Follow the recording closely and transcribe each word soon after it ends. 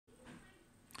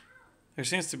There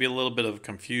seems to be a little bit of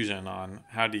confusion on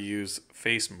how to use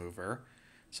FaceMover,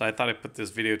 so I thought I'd put this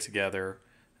video together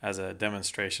as a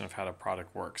demonstration of how the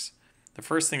product works. The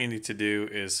first thing you need to do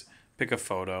is pick a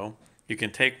photo. You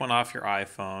can take one off your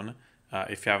iPhone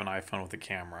if you have an iPhone with a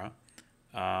camera,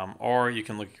 or you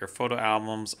can look at your photo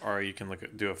albums, or you can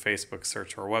do a Facebook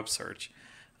search or a web search.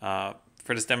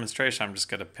 For this demonstration, I'm just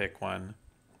going to pick one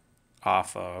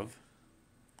off of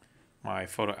my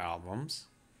photo albums.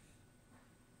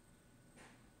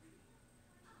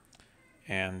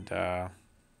 And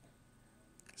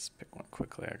let's pick one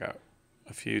quickly. I got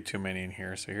a few too many in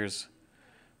here. So here's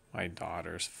my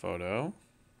daughter's photo.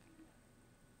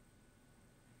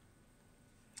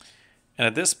 And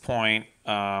at this point,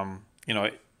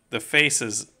 the face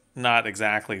is not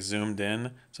exactly zoomed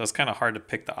in, so it's kind of hard to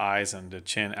pick the eyes and the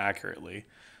chin accurately.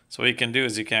 So what you can do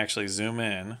is you can actually zoom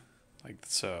in, like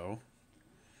so,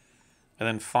 and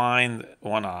then find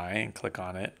one eye and click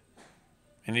on it.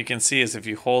 And you can see is if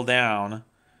you hold down,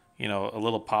 a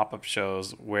little pop-up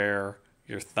shows where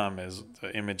your thumb is,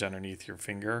 the image underneath your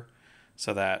finger,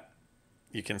 so that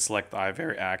you can select the eye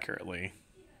very accurately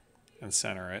and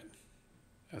center it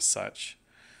as such.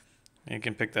 And you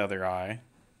can pick the other eye.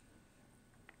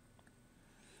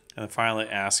 And then finally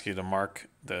ask you to mark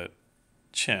the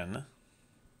chin.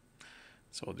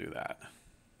 So we'll do that.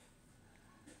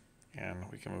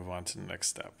 And we can move on to the next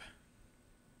step.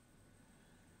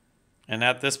 And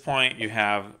at this point, you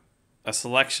have a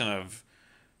selection of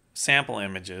sample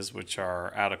images which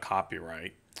are out of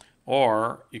copyright.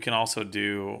 Or you can also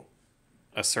do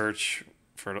a search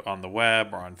on the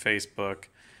web or on Facebook,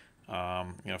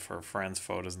 for friends'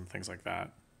 photos and things like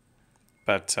that.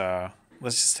 But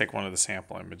let's just take one of the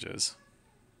sample images.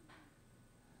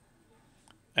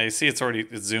 Now you see it's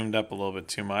zoomed up a little bit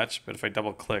too much, but if I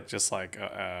double click, just like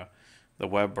the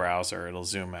web browser, it'll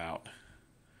zoom out.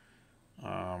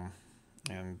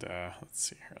 Let's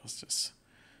see here. Let's just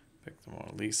pick the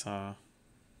Mona Lisa.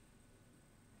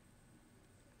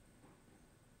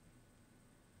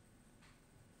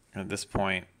 And at this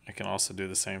point, I can also do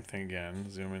the same thing again,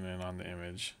 zooming in on the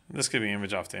image. This could be an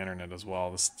image off the internet as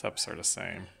well. The steps are the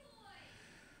same.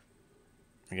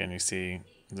 Again, you see,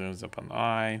 zooms up on the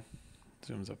eye,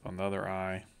 zooms up on the other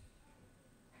eye.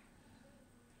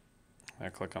 I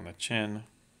click on the chin,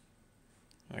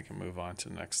 and I can move on to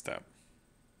the next step.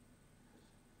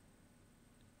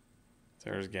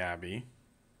 There's Gabby.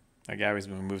 Now Gabby's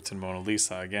been moved to Mona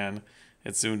Lisa. Again,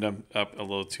 it's zoomed up a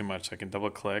little too much. I can double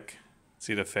click,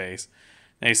 see the face.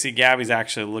 Now you see Gabby's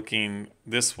actually looking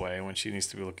this way when she needs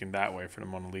to be looking that way for the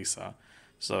Mona Lisa.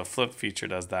 So a flip feature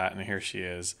does that, and here she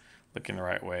is looking the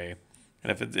right way.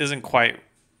 And if it isn't quite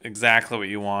exactly what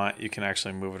you want, you can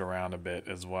actually move it around a bit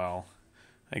as well.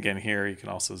 Again, here you can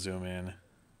also zoom in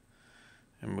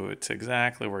and move it to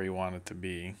exactly where you want it to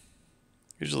be.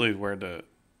 Usually where the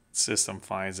system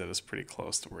finds it is pretty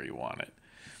close to where you want it.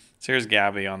 So here's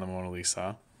Gabby on the Mona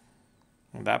Lisa.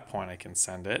 At that point, I can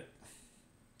send it.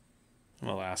 And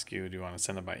it'll ask you, do you want to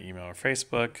send it by email or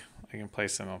Facebook? I can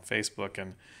place it on Facebook.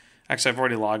 And actually, I've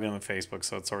already logged in to Facebook,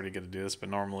 so it's already good to do this. But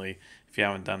normally, if you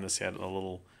haven't done this yet, a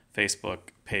little Facebook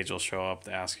page will show up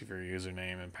to ask you for your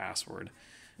username and password.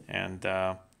 And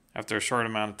after a short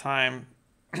amount of time,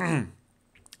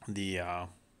 the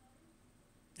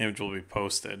image will be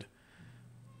posted,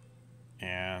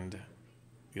 and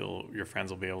your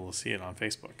friends will be able to see it on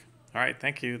Facebook. All right,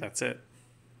 thank you. That's it.